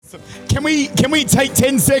Awesome. Can we take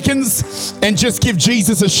 10 seconds and just give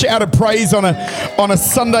Jesus a shout of praise on a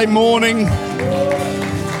Sunday morning?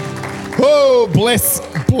 Oh,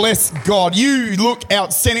 bless God. You look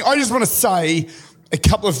outstanding. I just want to say a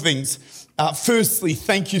couple of things. Firstly,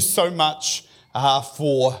 thank you so much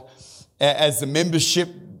for, as the membership,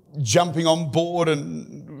 jumping on board,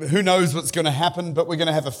 and who knows what's going to happen, but we're going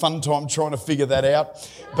to have a fun time trying to figure that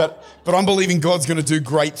out. But I'm believing God's going to do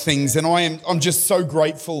great things, and I'm just so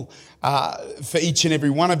grateful for each and every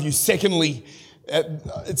one of you. Secondly,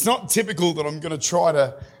 it's not typical that I'm going to try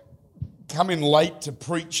to come in late to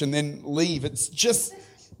preach and then leave. It's just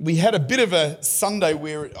we had a bit of a Sunday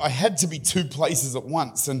where I had to be two places at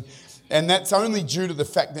once, and that's only due to the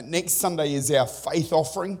fact that next Sunday is our faith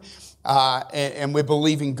offering. And we're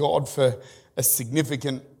believing God for a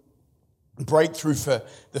significant breakthrough for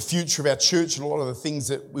the future of our church and a lot of the things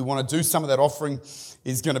that we want to do. Some of that offering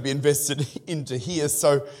is going to be invested into here,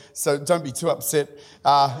 so don't be too upset.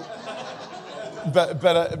 But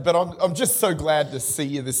I'm just so glad to see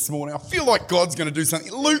you this morning. I feel like God's going to do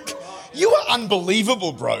something. Luke, you are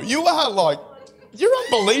unbelievable, bro. You're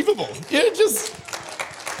unbelievable. You're just,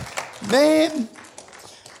 man.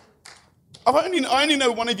 I only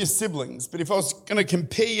know one of your siblings, but if I was going to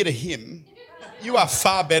compare you to him, you are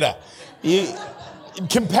far better.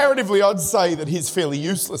 Comparatively, I'd say that he's fairly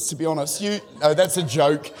useless, to be honest. No, that's a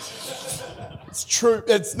joke. It's true.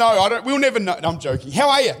 We'll never know. No, I'm joking. How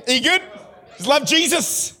are you? Are you good? Just love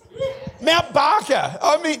Jesus? Mount Barker.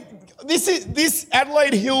 I mean, this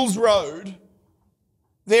Adelaide Hills Road,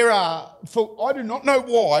 I do not know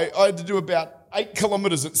why, I had to do about 8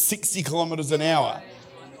 kilometres at 60 kilometres an hour.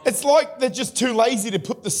 It's like they're just too lazy to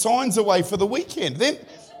put the signs away for the weekend. Then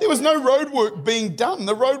there was no road work being done.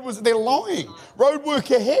 They're lying. Road work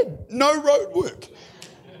ahead. No road work.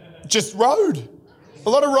 Just road. A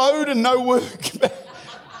lot of road and no work.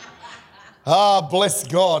 Bless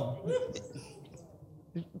God.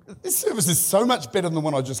 This service is so much better than the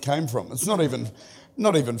one I just came from. It's not even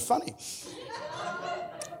funny.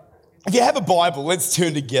 If you have a Bible, let's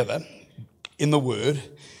turn together in the Word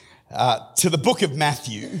to the book of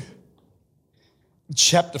Matthew,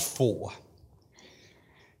 chapter 4.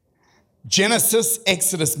 Genesis,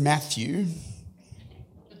 Exodus, Matthew.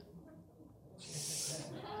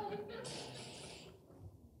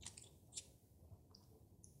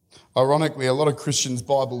 Ironically, a lot of Christians'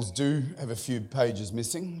 Bibles do have a few pages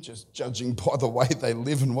missing, just judging by the way they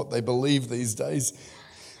live and what they believe these days.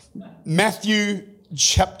 Matthew,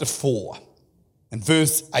 chapter 4, and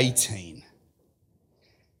verse 18.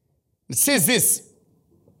 It says this,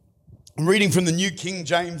 I'm reading from the New King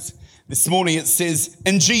James this morning. It says,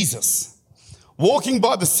 "And Jesus, walking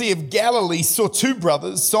by the Sea of Galilee, saw two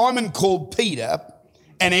brothers, Simon called Peter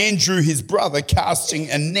and Andrew his brother, casting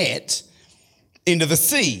a net into the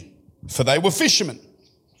sea, for they were fishermen.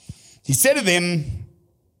 He said to them,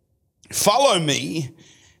 'Follow me,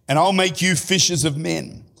 and I'll make you fishers of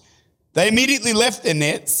men.' They immediately left their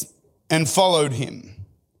nets and followed him.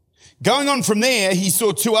 Going on from there, he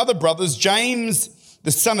saw two other brothers, James,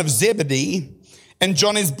 the son of Zebedee, and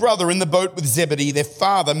John, his brother, in the boat with Zebedee, their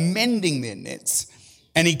father, mending their nets,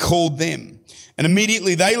 and he called them. And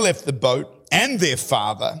immediately they left the boat and their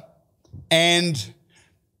father and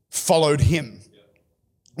followed him."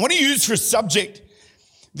 I want to use for a subject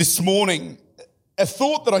this morning a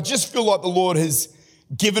thought that I just feel like the Lord has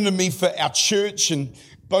given to me for our church, and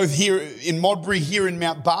both here in Modbury, here in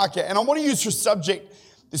Mount Barker. And I want to use for a subject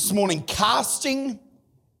this morning, casting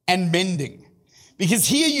and mending. Because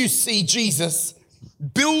here you see Jesus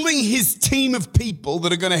building his team of people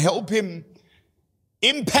that are going to help him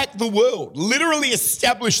impact the world, literally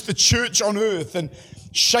establish the church on earth and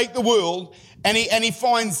shake the world. And he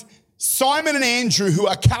finds Simon and Andrew who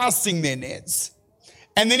are casting their nets.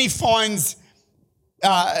 And then he finds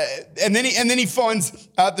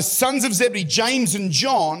the sons of Zebedee, James and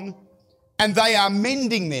John, and they are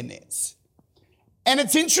mending their nets. And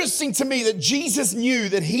it's interesting to me that Jesus knew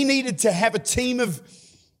that he needed to have a team of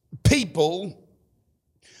people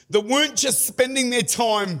that weren't just spending their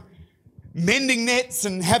time mending nets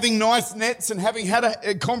and having nice nets and having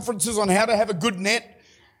had conferences on how to have a good net,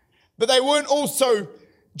 but they weren't also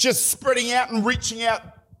just spreading out and reaching out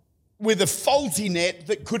with a faulty net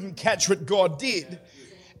that couldn't catch what God did.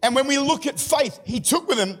 And when we look at faith, he took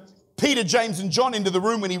with him Peter, James, and John into the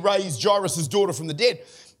room when he raised Jairus' daughter from the dead.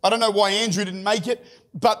 I don't know why Andrew didn't make it,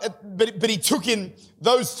 but he took in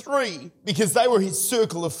those three because they were his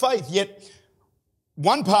circle of faith. Yet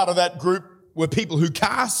one part of that group were people who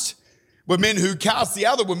were men who cast. The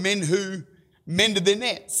other were men who mended their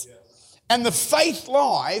nets. Yeah. And the faith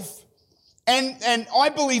life, and I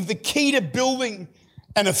believe the key to building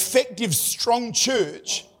an effective, strong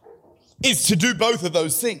church is to do both of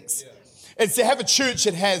those things. It's to have a church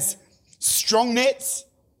that has strong nets,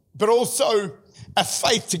 but also a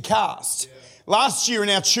faith to cast. Last year in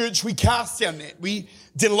our church, we cast our net. We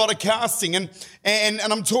did a lot of casting. And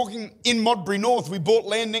I'm talking in Modbury North. We bought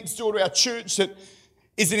land next door to our church that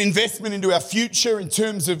is an investment into our future in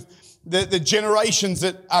terms of the generations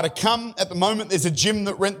that are to come. At the moment, there's a gym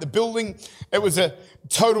that rent the building. It was a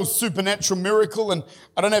total supernatural miracle. And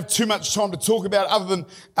I don't have too much time to talk about it other than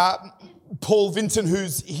Paul Vinton,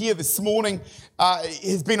 who's here this morning,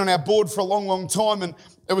 has been on our board for a long, long time. And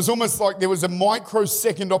it was almost like there was a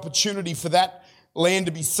microsecond opportunity for that land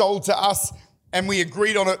to be sold to us. And we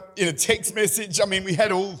agreed on it in a text message. I mean, we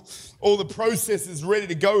had all the processes ready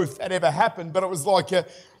to go if that ever happened. But it was like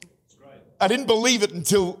I didn't believe it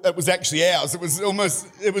until it was actually ours. It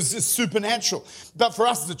was just supernatural. But for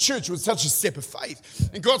us as a church, it was such a step of faith.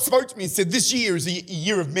 And God spoke to me and said, this year is a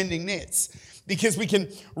year of mending nets. Because we can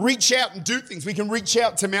reach out and do things. We can reach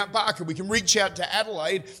out to Mount Barker. We can reach out to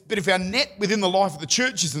Adelaide. But if our net within the life of the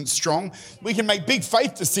church isn't strong, we can make big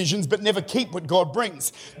faith decisions but never keep what God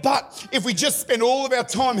brings. But if we just spend all of our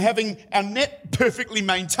time having our net perfectly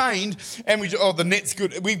maintained and the net's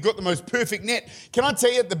good, we've got the most perfect net. Can I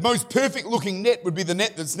tell you, the most perfect looking net would be the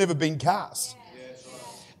net that's never been cast.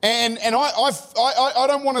 And I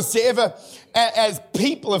don't want us to ever, as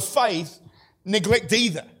people of faith, neglect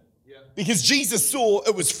either. Because Jesus saw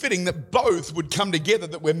it was fitting that both would come together,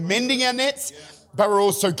 that we're mending our nets, but we're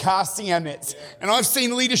also casting our nets. And I've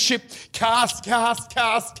seen leadership cast.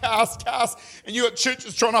 And you got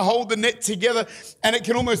churches trying to hold the net together, and it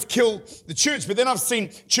can almost kill the church. But then I've seen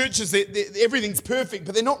churches that everything's perfect,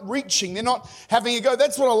 but they're not reaching. They're not having a go.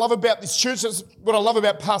 That's what I love about this church. That's what I love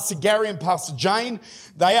about Pastor Gary and Pastor Jane.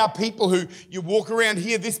 They are people who you walk around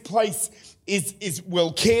here, this place is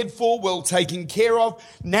well cared for, well taken care of.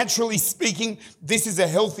 Naturally speaking, this is a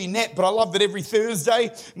healthy net, but I love that every Thursday,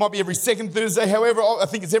 might be every second Thursday, however, I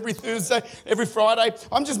think it's every Thursday, every Friday.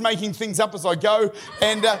 I'm just making things up as I go,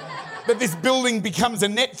 and but this building becomes a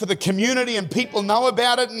net for the community and people know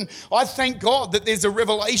about it. And I thank God that there's a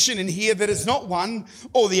revelation in here that it's not one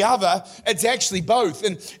or the other, it's actually both.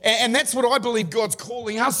 And that's what I believe God's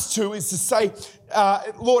calling us to, is to say,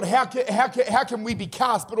 Lord, how can we be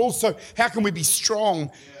cast, but also how can we be strong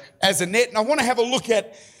as a net? And I want to have a look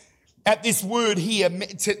at this word here,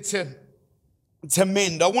 to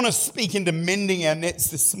mend. I want to speak into mending our nets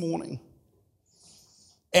this morning.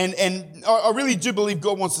 And I really do believe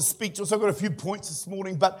God wants to speak to us. I've got a few points this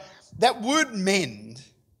morning, but that word mend,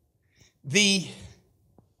 the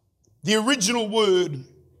original word,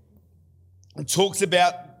 it talks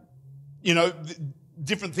about,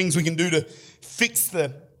 different things we can do to fix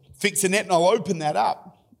a net, and I'll open that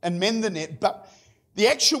up and mend the net. But the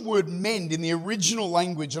actual word mend in the original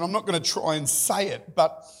language, and I'm not going to try and say it,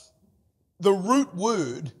 but the root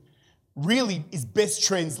word really is best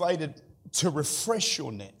translated to refresh your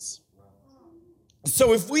nets.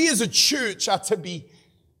 So if we as a church are to be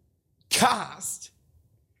cast,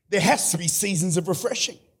 there has to be seasons of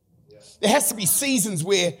refreshing. There has to be seasons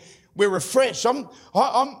where we're refreshed. I'm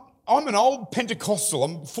an old Pentecostal.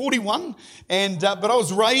 I'm 41, but I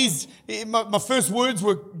was raised. My first words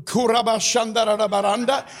were "Kuraba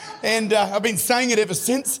Shandarabaranda," and I've been saying it ever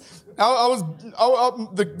since.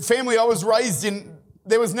 The family I was raised in,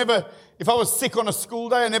 there was never. If I was sick on a school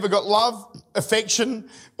day, I never got love, affection,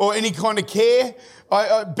 or any kind of care.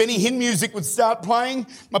 Benny Hinn music would start playing.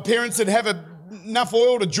 My parents would have enough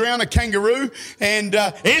oil to drown a kangaroo. And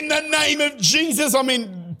in the name of Jesus,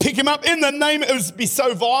 pick him up. In the name, it would be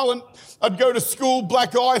so violent. I'd go to school,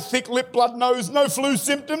 black eye, thick lip, blood nose, no flu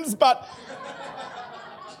symptoms, but...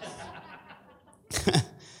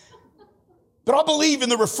 But I believe in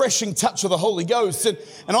the refreshing touch of the Holy Ghost.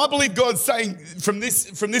 And I believe God's saying from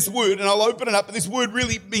this word, and I'll open it up, but this word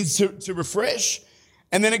really means to refresh.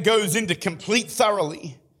 And then it goes into complete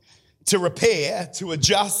thoroughly, to repair, to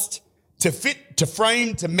adjust, to fit, to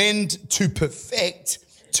frame, to mend, to perfect,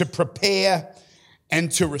 to prepare,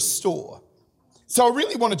 and to restore. So I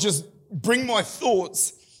really want to just bring my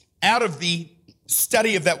thoughts out of the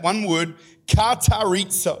study of that one word,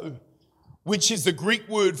 katarizo, which is the Greek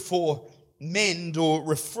word for mend or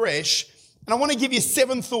refresh. And I want to give you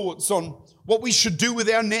 7 thoughts on what we should do with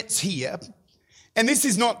our nets here. And this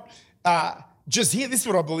is not just here. This is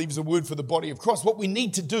what I believe is a word for the body of Christ. What we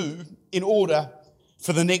need to do in order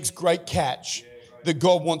for the next great catch that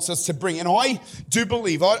God wants us to bring. And I do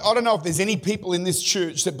believe, I don't know if there's any people in this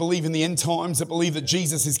church that believe in the end times, that believe that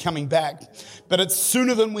Jesus is coming back, but it's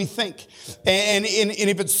sooner than we think. And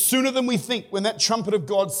if it's sooner than we think, when that trumpet of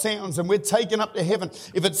God sounds and we're taken up to heaven,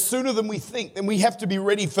 if it's sooner than we think, then we have to be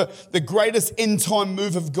ready for the greatest end time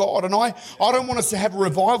move of God. And I don't want us to have a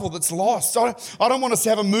revival that's lost. I don't want us to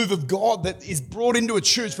have a move of God that is brought into a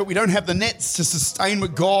church, but we don't have the nets to sustain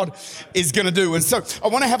what God is going to do. And so I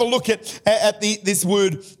want to have a look at this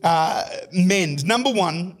word mend. Number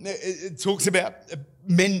one, it talks about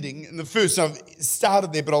mending. And the first, I've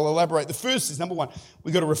started there, but I'll elaborate. The first is, number one,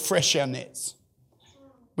 we've got to refresh our nets.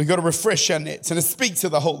 We've got to refresh our nets. And it speaks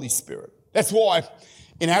of the Holy Spirit. That's why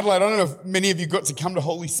in Adelaide, I don't know if many of you got to come to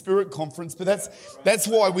Holy Spirit conference, but that's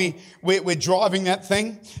why we're driving that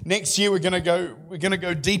thing. Next year we're going to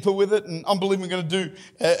go deeper with it, and I'm believing we're going to do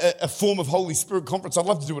a form of Holy Spirit conference. I'd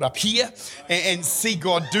love to do it up here and see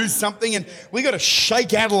God do something, and we got to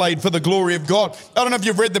shake Adelaide for the glory of God. I don't know if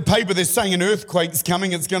you've read the paper. They're saying an earthquake's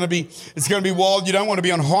coming. It's going to be wild. You don't want to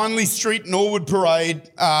be on Hindley Street, Norwood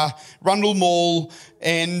Parade, Rundle Mall,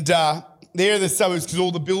 and there are the suburbs because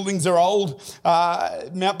all the buildings are old.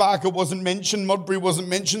 Mount Barker wasn't mentioned. Modbury wasn't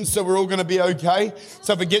mentioned, so we're all going to be okay.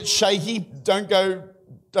 So if it gets shaky, don't go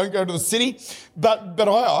to the city. But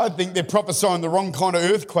I think they're prophesying the wrong kind of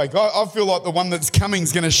earthquake. I feel like the one that's coming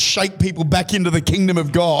is going to shake people back into the kingdom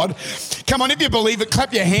of God. Come on, if you believe it,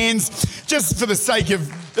 clap your hands just for the sake of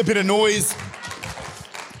a bit of noise.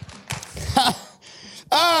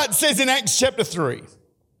 It says in Acts chapter 3,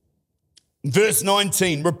 verse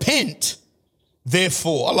 19, repent,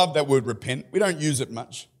 therefore. I love that word repent. We don't use it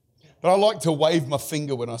much, but I like to wave my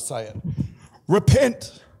finger when I say it.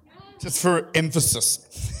 Repent, just for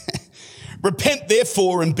emphasis. Repent,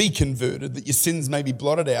 therefore, and be converted, that your sins may be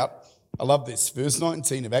blotted out. I love this, verse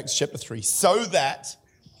 19 of Acts chapter 3, so that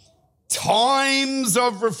times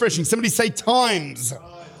of refreshing. Somebody say times.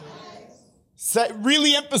 Say,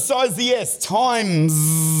 really emphasize the S, times.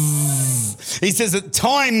 He says that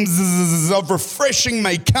times of refreshing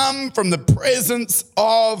may come from the presence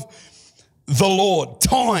of the Lord.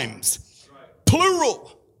 Times.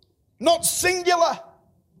 Plural, not singular.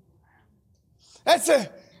 That's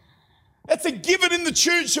a given in the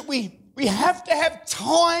church that we have to have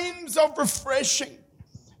times of refreshing.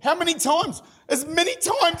 How many times? As many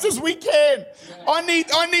times as we can. I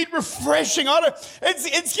need refreshing.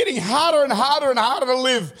 It's getting harder and harder and harder to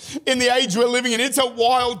live in the age we're living in. It's a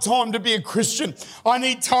wild time to be a Christian. I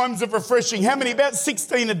need times of refreshing. How many? About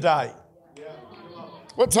 16 a day.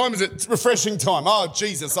 What time is it? It's refreshing time. Oh,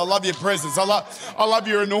 Jesus, I love your presence. I love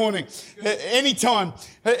your anointing. Anytime.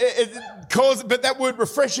 But that word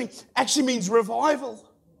refreshing actually means revival.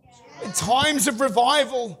 Times of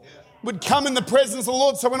revival would come in the presence of the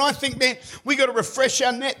Lord. So when I think, man, we got to refresh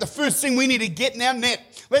our net, the first thing we need to get in our net,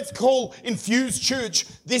 let's call Infused Church,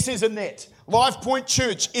 this is a net. Life Point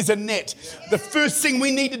Church is a net. The first thing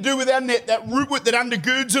we need to do with our net, that root that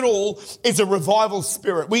undergirds it all, is a revival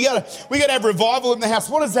spirit. We got to have revival in the house.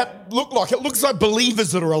 What does that look like? It looks like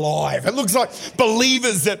believers that are alive. It looks like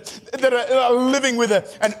believers that are living with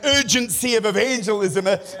an urgency of evangelism,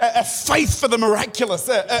 a faith for the miraculous,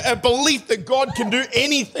 a belief that God can do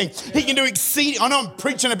anything. He can do exceeding. I know I'm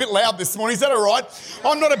preaching a bit loud this morning. Is that all right?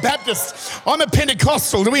 I'm not a Baptist. I'm a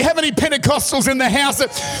Pentecostal. Do we have any Pentecostals in the house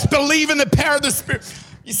that believe in the power of the Spirit?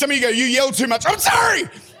 Some of you go, you yell too much. I'm sorry.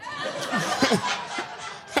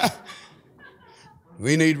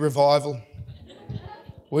 We need revival.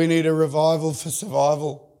 We need a revival for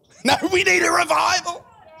survival. No, we need a revival.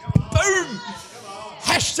 Boom.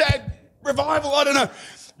 Hashtag revival. I don't know.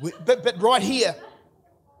 But right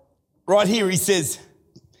here he says,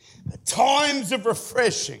 the times of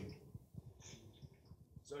refreshing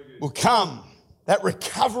will come. That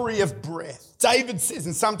recovery of breath. David says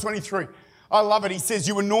in Psalm 23, I love it. He says,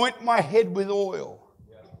 you anoint my head with oil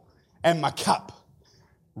and my cup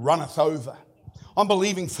runneth over. I'm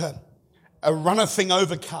believing for a runneth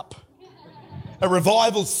over cup, a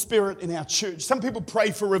revival spirit in our church. Some people pray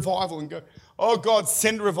for revival and go, oh, God,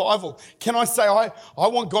 send revival. Can I say I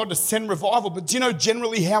want God to send revival? But do you know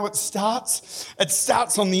generally how it starts? It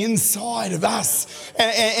starts on the inside of us.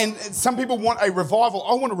 And some people want a revival.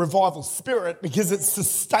 I want a revival spirit because it's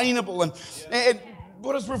sustainable. And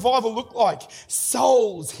what does revival look like?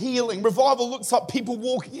 Souls, healing. Revival looks like people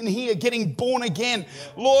walking in here, getting born again.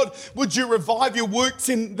 Yeah. Lord, would you revive your works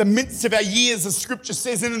in the midst of our years, as Scripture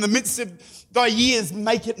says, and in the midst of thy years,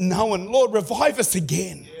 make it known. Lord, revive us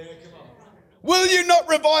again. Yeah, will you not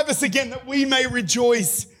revive us again that we may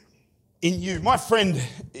rejoice in you? My friend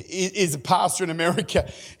is a pastor in America.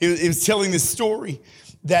 He was telling this story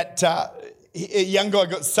that a young guy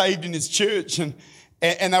got saved in his church, and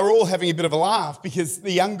they were all having a bit of a laugh because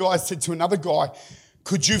the young guy said to another guy,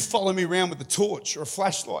 "Could you follow me around with a torch or a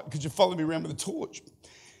flashlight? Could you follow me around with a torch?"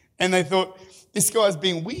 And they thought, this guy's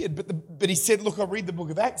being weird, but he said, "Look, I read the book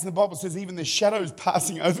of Acts, and the Bible says even the shadows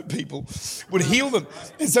passing over people would heal them."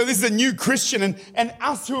 And so this is a new Christian, and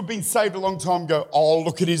us who have been saved a long time go, "Oh,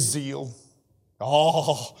 look at his zeal.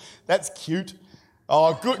 Oh, that's cute.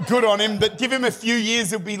 Oh, good on him, but give him a few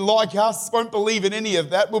years, he'll be like us, won't believe in any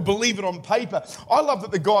of that, we'll believe it on paper." I love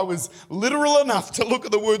that the guy was literal enough to look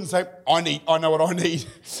at the word and say, I know what I need.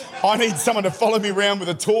 I need someone to follow me around with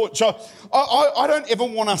a torch. I don't ever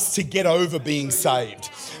want us to get over being saved.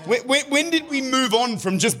 When did we move on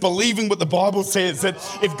from just believing what the Bible says, that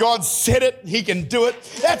if God said it, he can do it?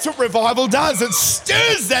 That's what revival does. It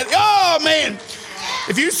stirs that. Oh, man.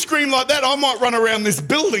 If you scream like that, I might run around this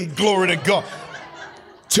building, glory to God.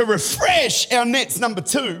 To refresh our nets, number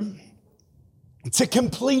 2, to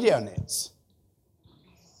complete our nets.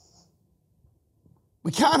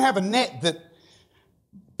 We can't have a net that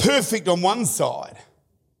perfect on one side,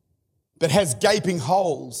 but has gaping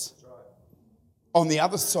holes on the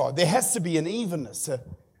other side. There has to be an evenness.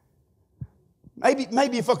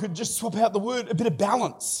 Maybe if I could just swap out the word, a bit of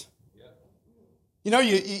balance. You know,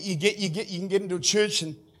 you can get into a church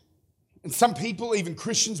and some people, even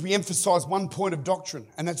Christians, we emphasize one point of doctrine,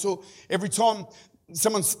 and that's all. Every time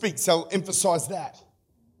someone speaks, they'll emphasize that.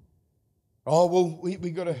 Oh, well, we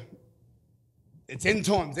got to, it's end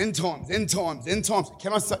times, end times, end times, end times.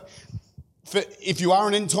 Can I say, if you are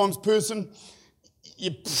an end times person,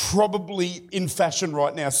 you're probably in fashion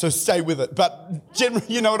right now, so stay with it. But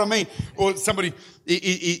generally, you know what I mean? Or somebody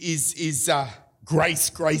is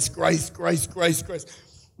grace.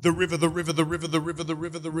 The river,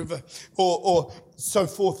 or so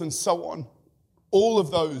forth and so on. All of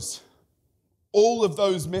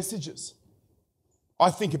those messages, I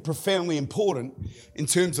think, are profoundly important in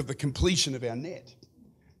terms of the completion of our net.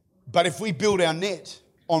 But if we build our net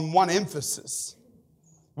on one emphasis,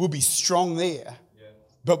 we'll be strong there,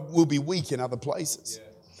 but we'll be weak in other places.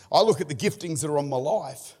 I look at the giftings that are on my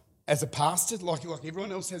life as a pastor, like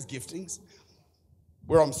everyone else has giftings,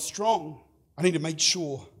 where I'm strong. I need to make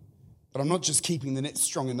sure that I'm not just keeping the net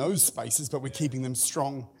strong in those spaces, but we're keeping them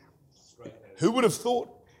strong. Who would have thought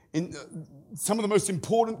in some of the most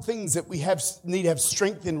important things that we need to have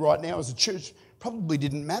strength in right now as a church probably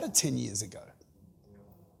didn't matter 10 years ago.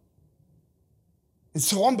 And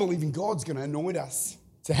so I'm believing God's going to anoint us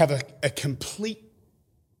to have a complete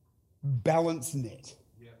balanced net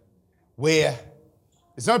where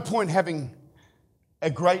there's no point having a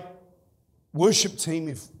great worship team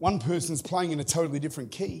if one person's playing in a totally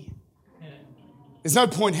different key. There's no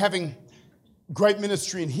point having great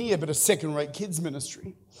ministry in here but a second-rate kids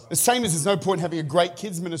ministry. The same as there's no point having a great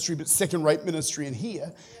kids ministry but second-rate ministry in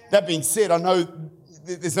here. That being said, I know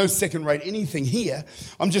there's no second-rate anything here.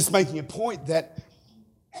 I'm just making a point that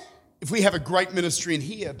if we have a great ministry in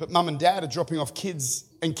here but mum and dad are dropping off kids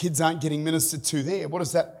and kids aren't getting ministered to there, what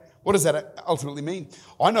does that ultimately mean?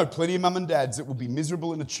 I know plenty of mum and dads that will be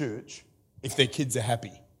miserable in a church if their kids are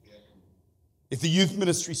happy. If the youth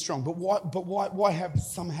ministry is strong, but why have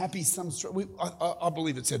some happy, some strong? I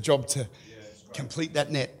believe it's our job to complete that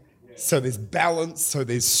net. So there's balance, so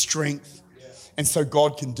there's strength, and so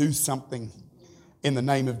God can do something in the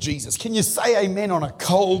name of Jesus. Can you say amen on a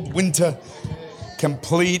cold winter?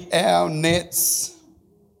 Complete our nets.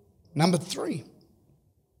 Number 3,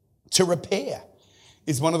 to repair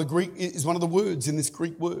is one of the words in this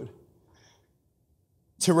Greek word.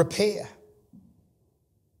 To repair.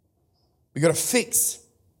 We've got to fix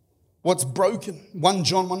what's broken. 1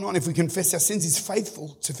 John 1:9, if we confess our sins, he's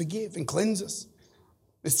faithful to forgive and cleanse us.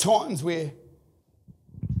 There's times where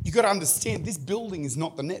you've got to understand this building is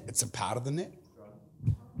not the net, it's a part of the net.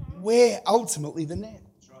 We're ultimately the net.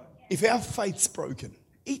 If our faith's broken,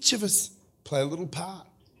 each of us play a little part.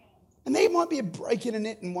 And there might be a break in a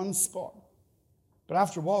net in one spot. But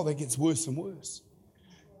after a while, that gets worse and worse.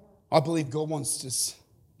 I believe God wants us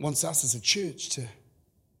as a church to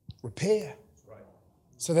repair.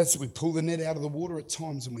 So that's we pull the net out of the water at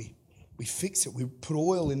times and we fix it. We put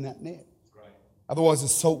oil in that net. Otherwise, the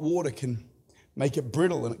salt water can make it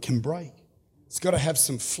brittle and it can break. It's got to have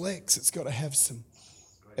some flex. It's got to have some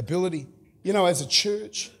ability. You know, as a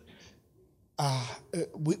church,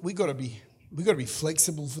 we got to be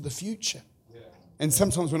flexible for the future. And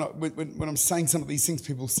sometimes when I'm saying some of these things,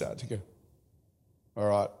 people start to go, "All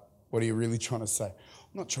right, what are you really trying to say?"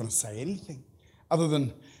 I'm not trying to say anything other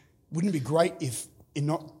than, wouldn't it be great if in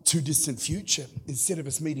not too distant future, instead of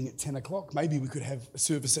us meeting at 10 o'clock, maybe we could have a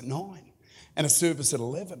service at 9 and a service at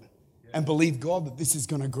 11 and believe God that this is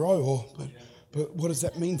going to grow. Or, but what does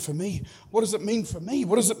that mean for me? What does it mean for me?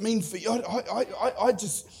 What does it mean for you? I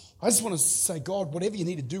just want to say, God, whatever you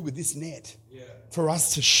need to do with this net for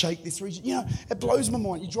us to shake this region. You know, it blows my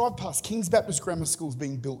mind. You drive past King's Baptist Grammar School's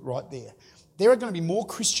being built right there. There are going to be more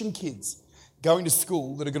Christian kids going to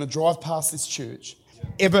school that are going to drive past this church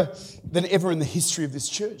than ever in the history of this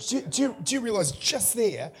church. Do you realise just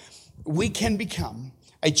there, we can become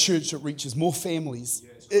a church that reaches more families.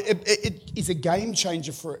 It is a game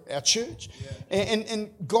changer for our church. And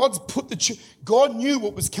God's put God knew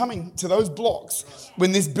what was coming to those blocks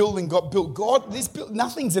when this building got built.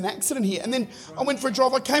 Nothing's an accident here. And then I went for a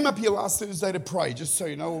drive. I came up here last Thursday to pray, just so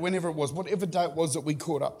you know, or whenever it was, whatever day it was that we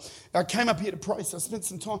caught up. I came up here to pray, so I spent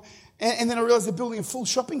some time. And then I realised they're building a full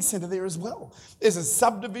shopping centre there as well. There's a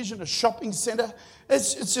subdivision, a shopping centre.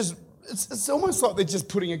 It's almost like they're just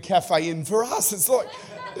putting a cafe in for us. It's like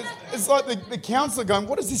the council going,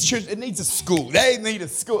 what is this church? It needs a school. They need a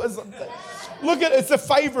school. It's a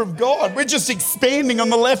favour of God. We're just expanding on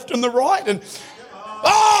the left and the right. And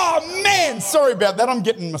oh man, sorry about that. I'm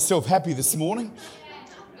getting myself happy this morning.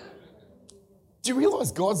 Do you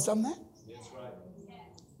realise God's done that? That's right.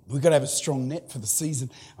 We've got to have a strong net for the season.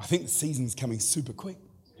 I think the season's coming super quick.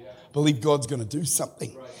 I believe God's going to do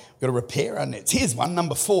something. We've got to repair our nets. Here's one,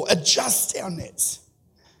 number 4, adjust our nets.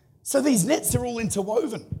 So these nets are all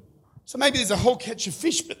interwoven. So maybe there's a whole catch of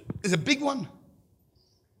fish, but there's a big one.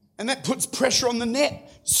 And that puts pressure on the net,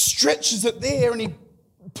 stretches it there, and he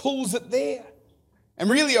pulls it there. And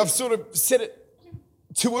really, I've sort of said it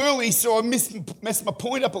too early, so I messed my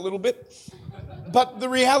point up a little bit. But the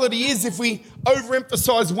reality is, if we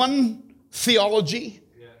overemphasize one theology,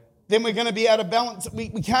 then we're going to be out of balance. We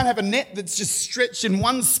can't have a net that's just stretched in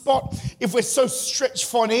one spot. If we're so stretched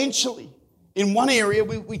financially in one area,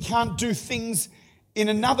 we can't do things in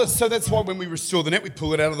another. So that's why when we restore the net, we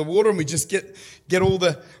pull it out of the water and we just get all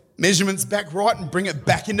the measurements back right and bring it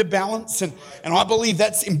back into balance. And I believe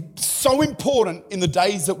that's so important in the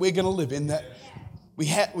days that we're going to live in, that we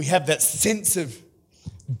have that sense of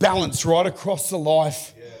balance right across the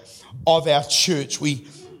life of our church. We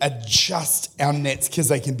adjust our nets because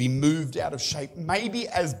they can be moved out of shape, maybe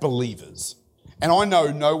as believers. And I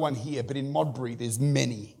know no one here, but in Modbury there's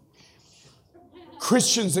many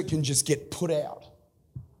Christians that can just get put out.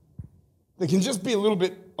 They can just be a little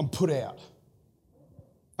bit put out.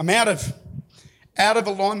 I'm out of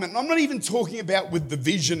alignment. And I'm not even talking about with the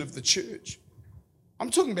vision of the church. I'm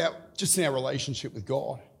talking about just in our relationship with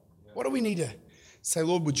God. What do we need to say,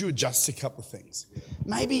 Lord, would you adjust a couple of things?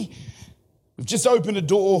 Maybe we've just opened a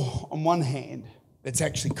door on one hand that's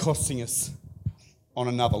actually costing us on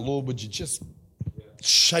another. Lord, would you just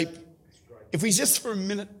shape, if we just for a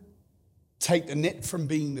minute take the net from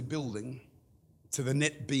being the building to the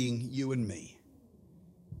net being you and me,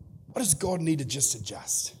 what does God need to just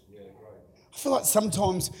adjust? I feel like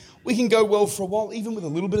sometimes we can go well for a while, even with a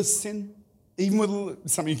little bit of sin. Even with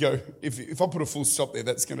some of you go, if I put a full stop there,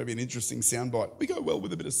 that's going to be an interesting soundbite. We go well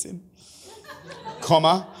with a bit of sin,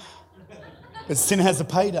 comma, but sin has a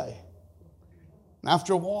payday. And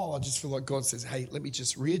after a while, I just feel like God says, hey, let me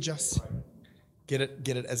just readjust, get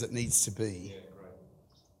it as it needs to be.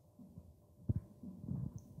 I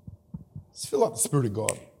just feel like the Spirit of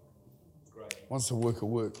God wants to work a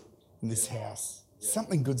work in this house.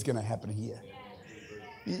 Something good's going to happen here.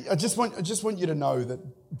 I just want you to know that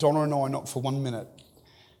Donna and I, not for 1 minute,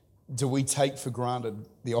 do we take for granted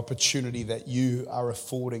the opportunity that you are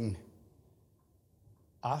affording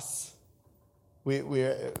us. We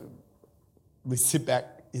sit back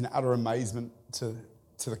in utter amazement to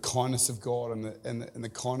the kindness of God and the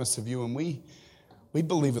kindness of you, and we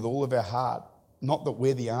believe with all of our heart, not that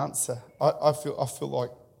we're the answer. I feel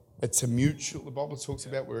like it's a mutual. The Bible talks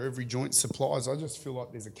about where every joint supplies. I just feel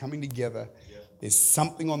like there's a coming together. Yeah. There's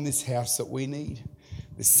something on this house that we need.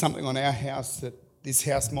 There's something on our house that this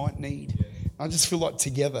house might need. Yeah. I just feel like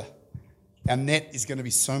together, our net is going to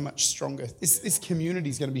be so much stronger. This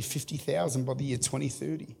community is going to be 50,000 by the year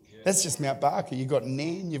 2030. Yeah. That's just Mount Barker. You've got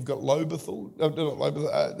Nan, you've got Lobethal.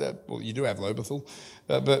 Well, you do have Lobethal,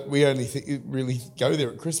 but we only really go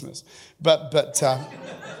there at Christmas. But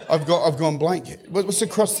I've gone blank. What's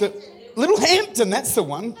across the Little Hampton? That's the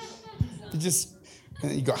one.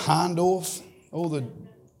 You've got Harndorf, all the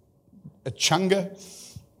Achunga,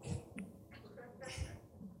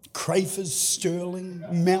 Crafers, Stirling,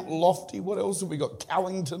 Mount Lofty. What else have we got?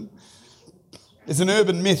 Callington. There's an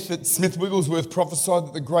urban myth that Smith Wigglesworth prophesied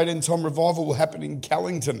that the great end time revival will happen in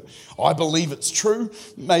Callington. I believe it's true,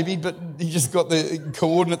 maybe, but he just got the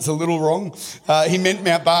coordinates a little wrong. He meant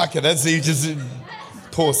Mount Barker.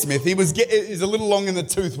 Poor Smith. He was a little long in the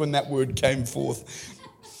tooth when that word came forth.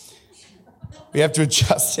 We have to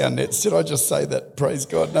adjust our nets. Did I just say that? Praise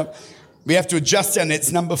God. No. We have to adjust our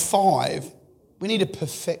nets. Number 5, we need to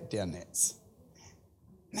perfect our nets.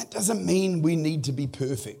 And that doesn't mean we need to be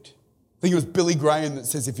perfect. I think it was Billy Graham that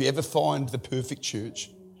says, if you ever find the perfect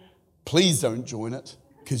church, please don't join it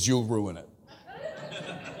because you'll ruin it.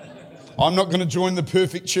 I'm not going to join the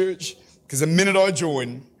perfect church because the minute I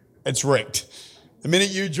join, it's wrecked. The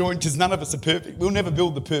minute you join, because none of us are perfect, we'll never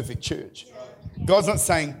build the perfect church. God's not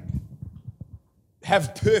saying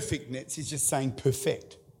have perfect nets, he's just saying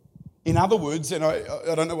perfect. In other words, and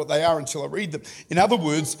I don't know what they are until I read them. In other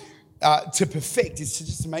words, to perfect is to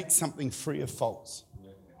just make something free of faults.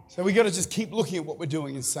 So we got to just keep looking at what we're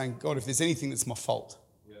doing and saying, God, if there's anything that's my fault,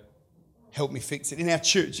 help me fix it. In our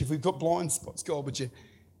church, if we've got blind spots, God, would you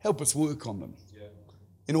help us work on them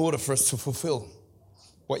in order for us to fulfill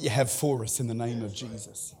what you have for us in the name of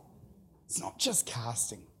Jesus. It's not just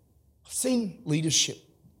casting. I've seen leadership.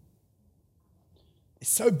 They're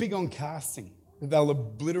so big on casting that they'll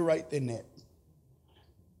obliterate their net.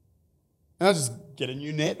 And they'll just get a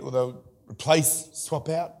new net or they'll replace, swap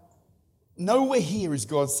out. Nowhere here is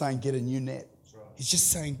God saying get a new net. He's just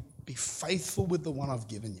saying be faithful with the one I've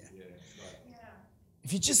given you.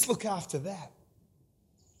 If you just look after that,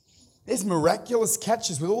 there's miraculous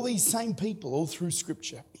catches with all these same people all through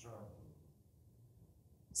Scripture.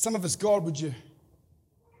 Some of us, God, would you,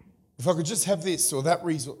 if I could just have this or that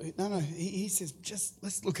resource. No, he says, just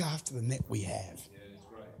let's look after the net we have.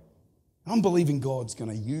 I'm believing God's going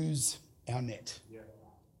to use our net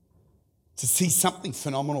to see something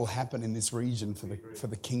phenomenal happen in this region for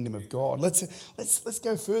the kingdom of God. Let's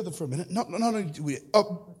go further for a minute. Not only do we,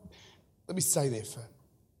 let me stay there for.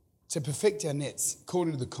 To perfect our nets,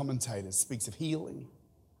 according to the commentators, speaks of healing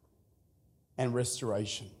and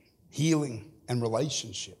restoration, healing and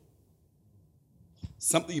relationship.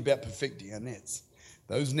 Something about perfecting our nets.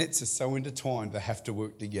 Those nets are so intertwined, they have to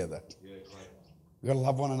work together. We've got to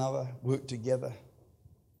love one another, work together.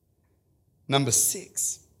 Number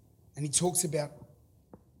 6, and he talks about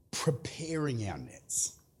preparing our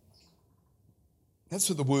nets. That's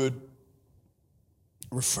what the word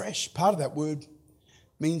refresh, part of that word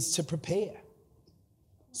means to prepare.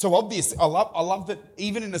 So obviously, I love that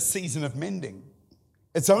even in a season of mending,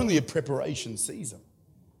 it's only a preparation season.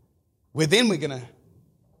 Where then we're going to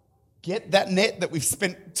get that net that we've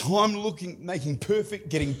spent time looking, making perfect,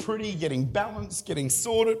 getting pretty, getting balanced, getting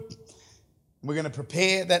sorted. We're going to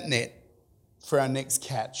prepare that net for our next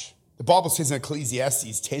catch. The Bible says in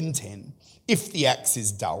Ecclesiastes 10:10, if the axe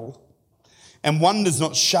is dull and one does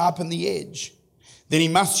not sharpen the edge, then he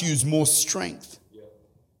must use more strength.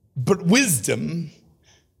 But wisdom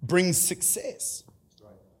brings success.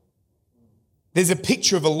 There's a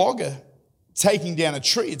picture of a logger taking down a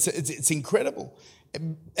tree. It's incredible.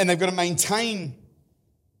 And they've got to maintain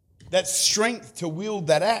that strength to wield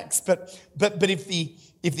that axe. But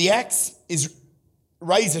if the axe is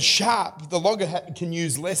razor sharp, the logger can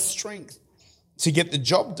use less strength to get the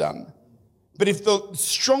job done. But if the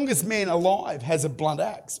strongest man alive has a blunt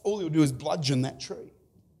axe, all he'll do is bludgeon that tree.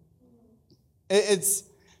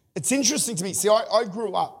 It's interesting to me. See, I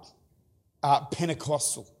grew up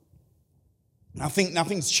Pentecostal. And I think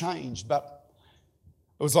nothing's changed, but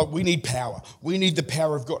it was like, we need power. We need the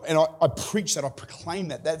power of God. And I preach that, I proclaim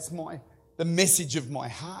that. That's the message of my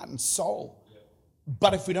heart and soul. Yeah.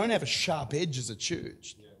 But if we don't have a sharp edge as a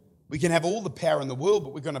church, we can have all the power in the world,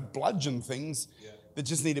 but we're going to bludgeon things that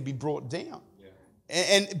just need to be brought down.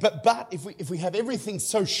 Yeah. But if we have everything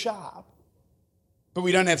so sharp, but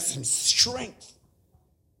we don't have some strength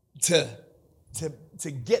to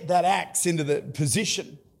get that axe into the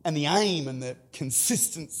position and the aim and the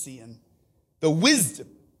consistency and the wisdom.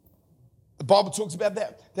 The Bible talks about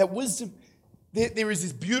that wisdom. There is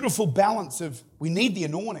this beautiful balance of we need the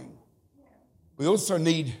anointing. We also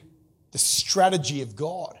need the strategy of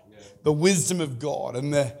God, the wisdom of God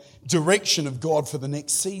and the direction of God for the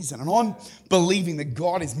next season. And I'm believing that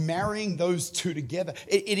God is marrying those two together.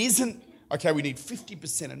 It isn't, okay, we need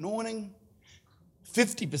 50% anointing,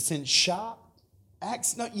 50% sharp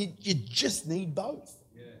axe. No, you just need both.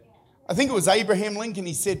 Yeah. I think it was Abraham Lincoln.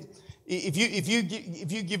 He said, if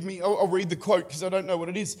you give me, I'll read the quote because I don't know what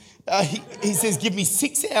it is. He says, give me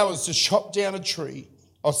 6 hours to chop down a tree.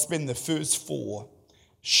 I'll spend the first 4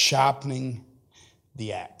 sharpening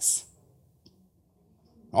the axe.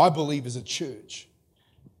 I believe as a church,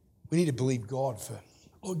 we need to believe God for,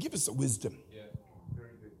 Lord, give us the wisdom. Yeah.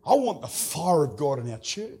 Very good. I want the fire of God in our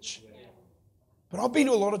church. Yeah. But I've been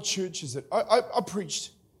to a lot of churches that I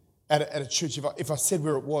preached at a church. If I said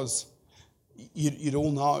where it was, you'd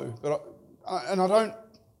all know. But I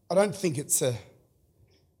don't think it's a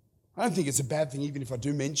bad thing, even if I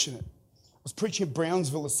do mention it. was preaching at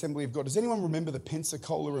Brownsville Assembly of God. Does anyone remember the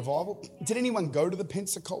Pensacola revival? Did anyone go to the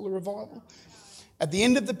Pensacola revival? At the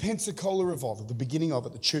end of the Pensacola revival, the beginning of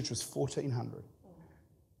it, the church was 1,400.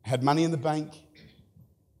 Had money in the bank,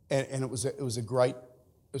 and it was a great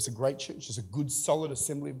church. It was a good, solid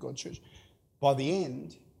Assembly of God church. By the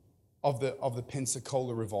end of the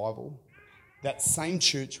Pensacola revival, that same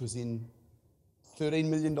church was in $13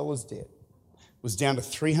 million debt. Was down to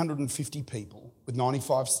 350 people with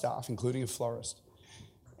 95 staff, including a florist.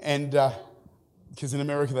 And because in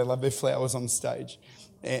America they love their flowers on stage.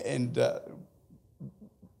 But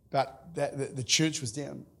the church was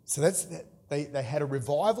down. So they had a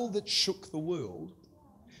revival that shook the world,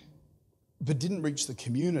 but didn't reach the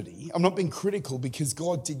community. I'm not being critical because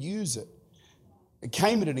God did use it. It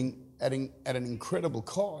came at an incredible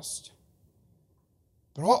cost.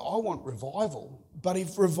 But I want revival. But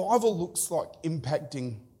if revival looks like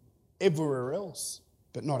impacting everywhere else,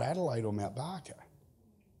 but not Adelaide or Mount Barker,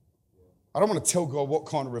 I don't want to tell God what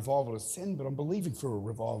kind of revival to send, but I'm believing for a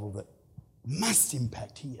revival that must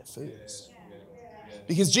impact here first.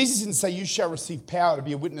 Because Jesus didn't say, you shall receive power to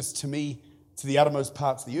be a witness to me to the uttermost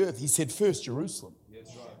parts of the earth. He said first Jerusalem,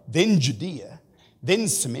 then Judea, then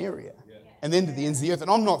Samaria, and then to the ends of the earth. And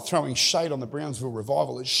I'm not throwing shade on the Brownsville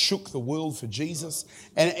revival. It shook the world for Jesus.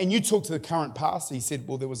 And you talk to the current pastor, he said,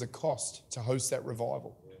 well, there was a cost to host that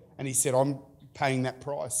revival. And he said, I'm paying that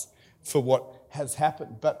price for what has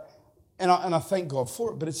happened. And I thank God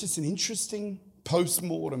for it, but it's just an interesting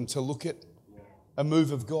post-mortem to look at a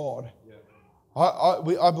move of God.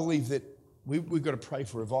 I believe that we've got to pray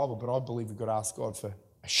for revival, but I believe we've got to ask God for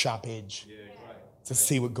a sharp edge to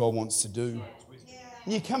see what God wants to do.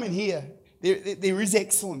 And you come in here, there is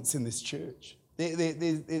excellence in this church.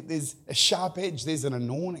 There's a sharp edge. There's an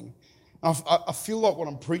anointing. I feel like what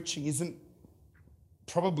I'm preaching isn't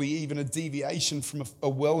probably even a deviation from a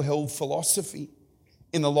well-held philosophy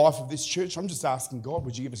in the life of this church. I'm just asking God,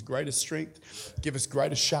 would you give us greater strength, give us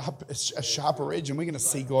a sharper edge, and we're going to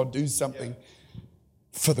see God do something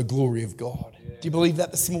for the glory of God. Do you believe that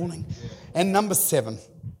this morning? And number 7,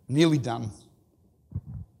 nearly done.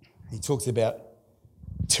 He talks about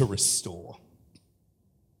to restore.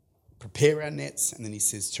 Prepare our nets, and then he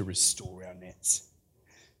says to restore our nets.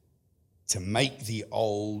 To make the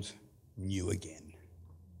old new again.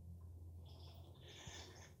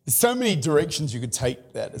 There's so many directions you could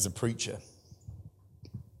take that as a preacher.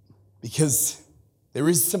 Because there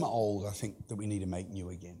is some old, I think, that we need to make new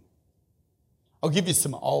again. I'll give you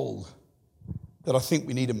some old that I think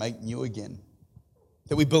we need to make new again.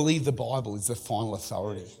 That we believe the Bible is the final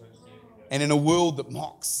authority. And in a world that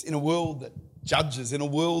mocks, in a world that judges, in a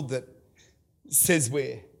world that says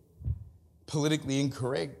we're politically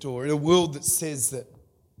incorrect, or in a world that says that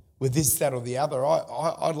we're this, that, or the other,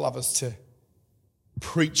 I'd love us to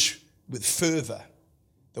preach with fervour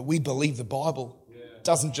that we believe the Bible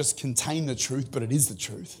doesn't just contain the truth, but it is the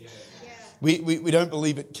truth. We don't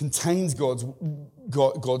believe it contains God's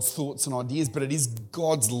thoughts and ideas, but it is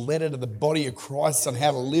God's letter to the body of Christ on how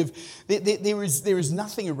to live. There is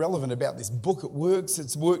nothing irrelevant about this book. It works.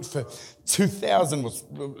 It's worked for 2,000,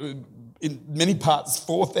 in many parts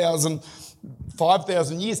 4,000,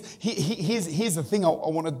 5,000 years. Here's the thing I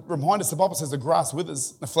want to remind us. The Bible says the grass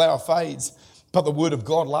withers, the flower fades, but the word of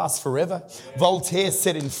God lasts forever. Voltaire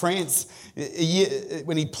said in France,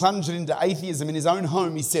 when he plunged into atheism in his own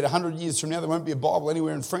home, he said 100 years from now there won't be a Bible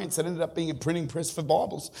anywhere in France. It ended up being a printing press for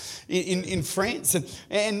Bibles in France.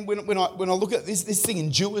 And when I look at this thing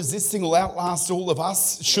endures, this thing will outlast all of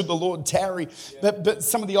us should the Lord tarry. But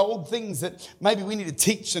some of the old things that maybe we need to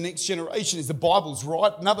teach the next generation is the Bible's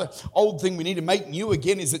right. Another old thing we need to make new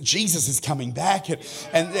again is that Jesus is coming back. And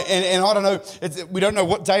I don't know, we don't know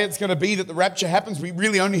what day it's going to be that the rapture happens. We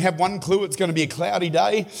really only have one clue. It's going to be a cloudy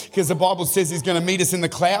day because the Bible says he's going to meet us in the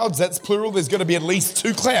clouds. That's plural. There's going to be at least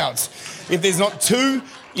 2 clouds. If there's not 2,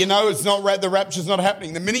 you know it's not the rapture's not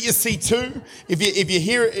happening. The minute you see 2, if you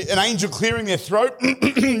hear an angel clearing their throat,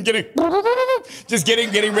 getting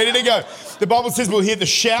ready to go. The Bible says we'll hear the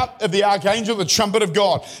shout of the archangel, the trumpet of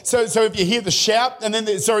God. So if you hear the shout, and then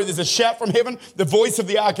there's a shout from heaven, the voice of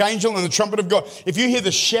the archangel and the trumpet of God. If you hear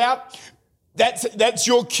the shout, that's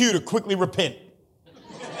your cue to quickly repent.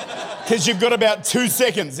 Because you've got about 2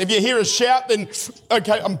 seconds. If you hear a shout, then,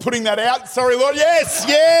 okay, I'm putting that out. Sorry, Lord.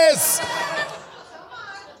 Yes.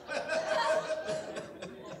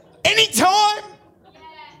 Anytime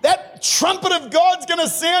that trumpet of God's going to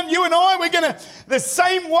sound, you and I, we're going to, the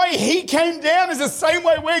same way he came down is the same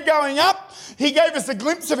way we're going up. He gave us a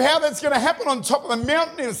glimpse of how that's going to happen on top of the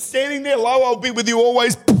mountain. And standing there, lo, I'll be with you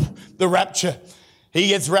always. The rapture. He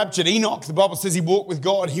gets raptured. Enoch, the Bible says he walked with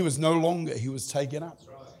God. He was no longer. He was taken up.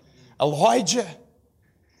 Elijah,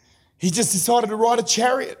 he just decided to ride a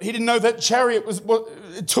chariot. He didn't know that chariot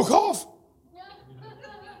it took off.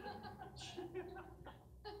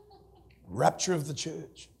 Rapture of the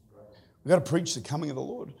church. We've got to preach the coming of the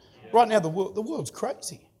Lord. Right now, the world's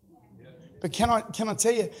crazy. But can I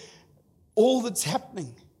tell you, all that's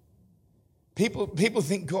happening, people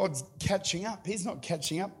think God's catching up. He's not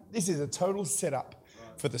catching up. This is a total setup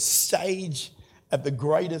for the stage of the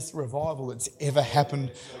greatest revival that's ever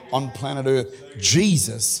happened on planet Earth.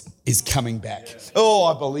 Jesus is coming back. Oh,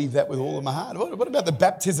 I believe that with all of my heart. What about the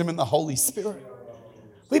baptism in the Holy Spirit?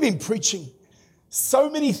 We've been preaching so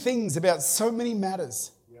many things about so many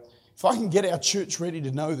matters. If I can get our church ready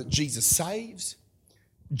to know that Jesus saves,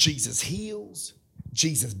 Jesus heals,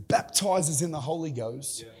 Jesus baptizes in the Holy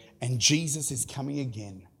Ghost, and Jesus is coming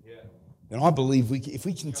again, then I believe if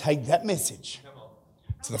we can take that message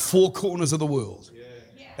to the four corners of the world,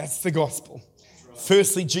 that's the gospel.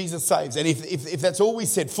 Firstly, Jesus saves. And if that's all we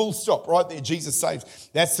said, full stop, right there, Jesus saves,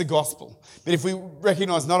 that's the gospel. But if we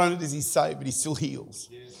recognize not only does he save, but he still heals.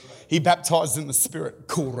 He baptized in the Spirit.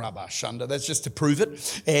 Cool, Rabba Shanda. That's just to prove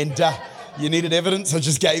it. And you needed evidence. I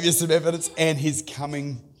just gave you some evidence. And he's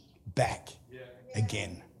coming back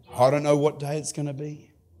again. I don't know what day it's going to be.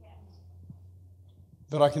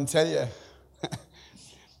 But I can tell you,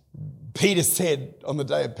 Peter said on the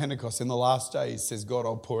day of Pentecost, in the last days, says, God,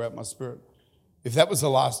 I'll pour out my Spirit. If that was the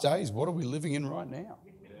last days, what are we living in right now?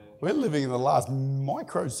 We're living in the last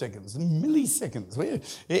microseconds, milliseconds.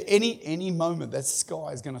 Any moment, that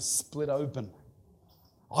sky is going to split open.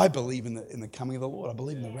 I believe in the coming of the Lord. I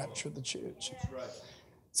believe in the rapture of the church.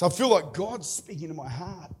 So I feel like God's speaking to my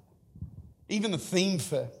heart. Even the theme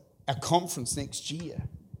for our conference next year.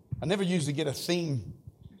 I never usually get a theme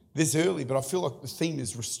this early, but I feel like the theme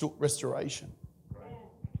is restoration.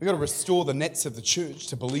 We've got to restore the nets of the church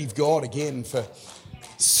to believe God again for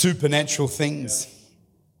supernatural things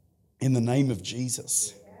in the name of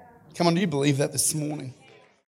Jesus. Come on, do you believe that this morning?